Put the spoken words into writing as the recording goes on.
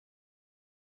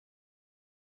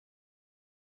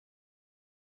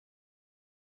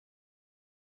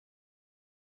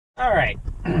All right,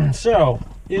 so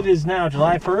it is now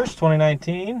July 1st,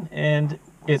 2019, and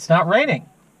it's not raining.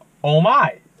 Oh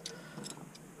my.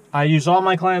 I used all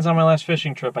my clams on my last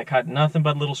fishing trip. I caught nothing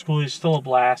but little schoolies, still a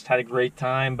blast, had a great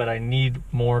time, but I need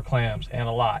more clams, and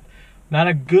a lot. Not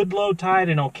a good low tide,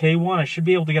 an okay one. I should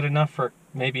be able to get enough for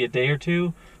maybe a day or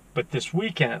two, but this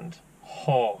weekend,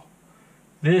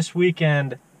 this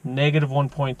weekend, negative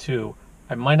 1.2.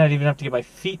 I might not even have to get my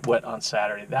feet wet on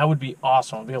Saturday. That would be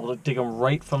awesome. I'll be able to dig them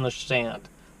right from the sand,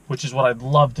 which is what I'd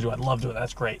love to do. I'd love doing it.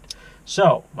 That's great.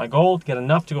 So, my goal, to get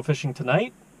enough to go fishing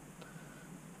tonight,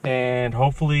 and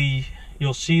hopefully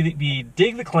you'll see me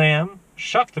dig the clam,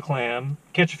 shuck the clam,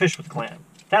 catch a fish with the clam.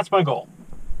 That's my goal.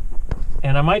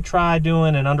 And I might try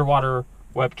doing an underwater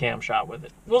webcam shot with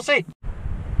it. We'll see.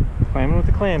 Clamming with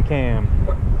the clam cam.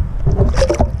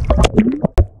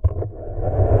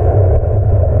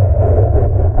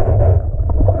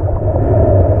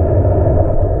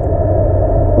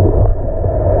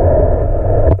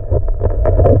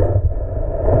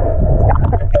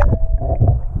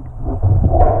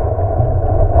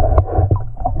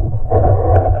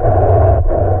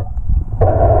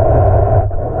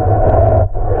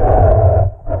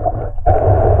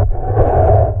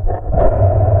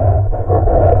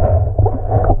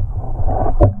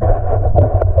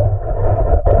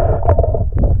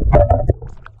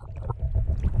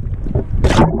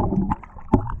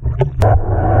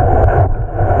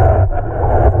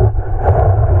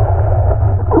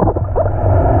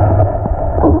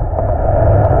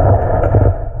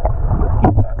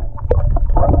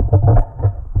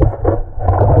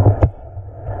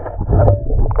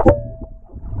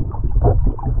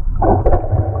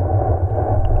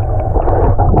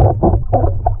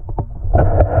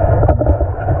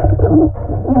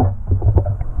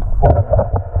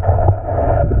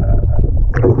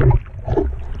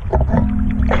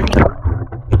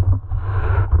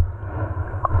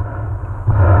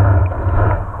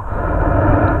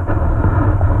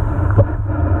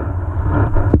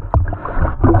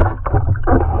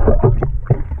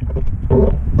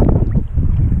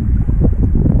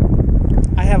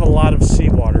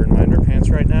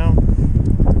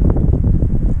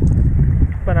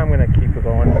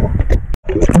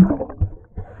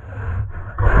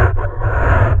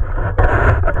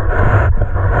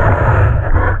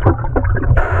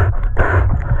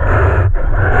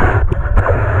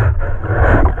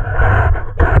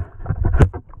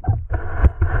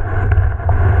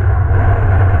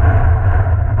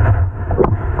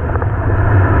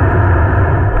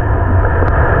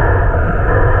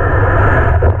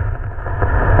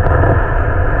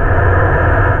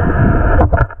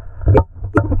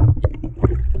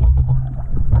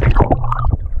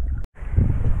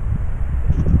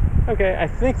 Okay, I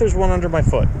think there's one under my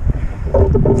foot.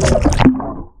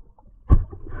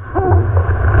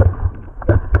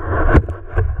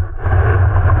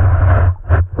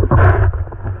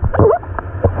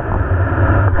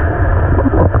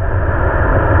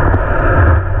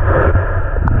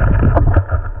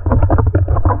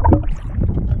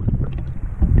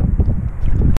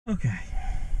 Okay.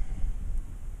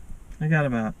 I got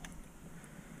about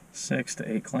 6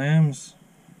 to 8 clams,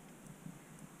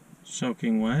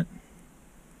 soaking wet.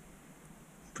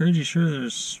 Pretty sure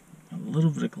there's a little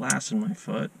bit of glass in my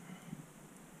foot.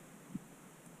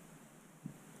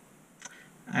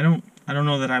 I don't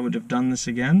know that I would have done this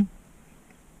again.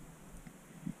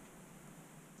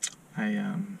 I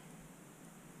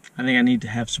think I need to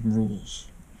have some rules.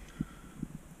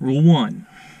 Rule 1,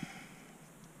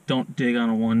 don't dig on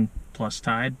a 1+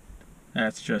 tide.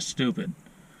 That's just stupid.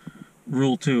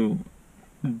 Rule 2,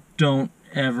 don't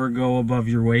ever go above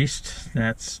your waist.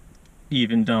 That's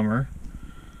even dumber.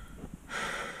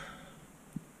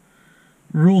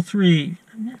 Rule 3,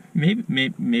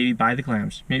 maybe buy the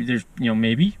clams. Maybe there's,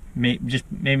 maybe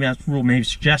that's rule. Maybe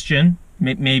suggestion.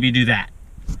 Maybe do that.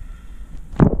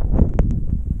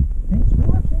 Thanks for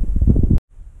watching.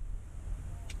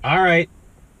 All right,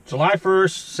 July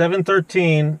 1st,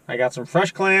 7:13. I got some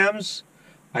fresh clams.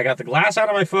 I got the glass out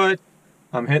of my foot.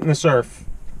 I'm hitting the surf.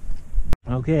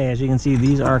 Okay, as you can see,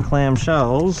 these are clam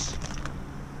shells,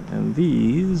 and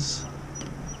these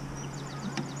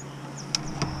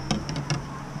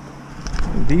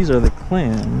are the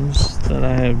clams that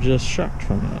I have just shucked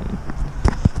from them.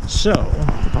 So,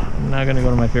 I'm now going to go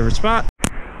to my favorite spot.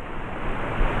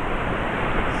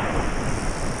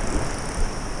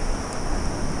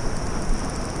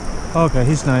 Okay,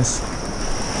 he's nice.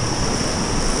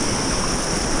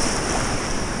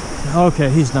 Okay,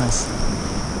 he's nice.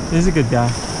 He's a good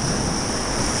guy.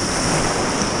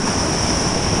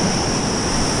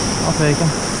 I'll take him.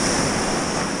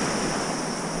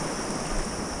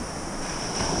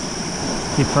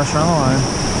 Keep pressure on the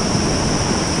line.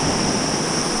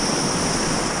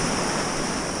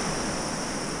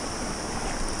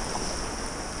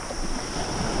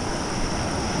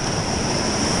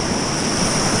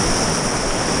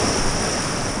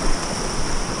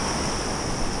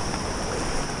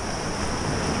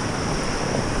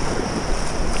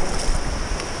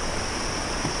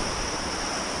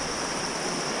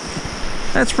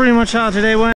 That's pretty much how today went.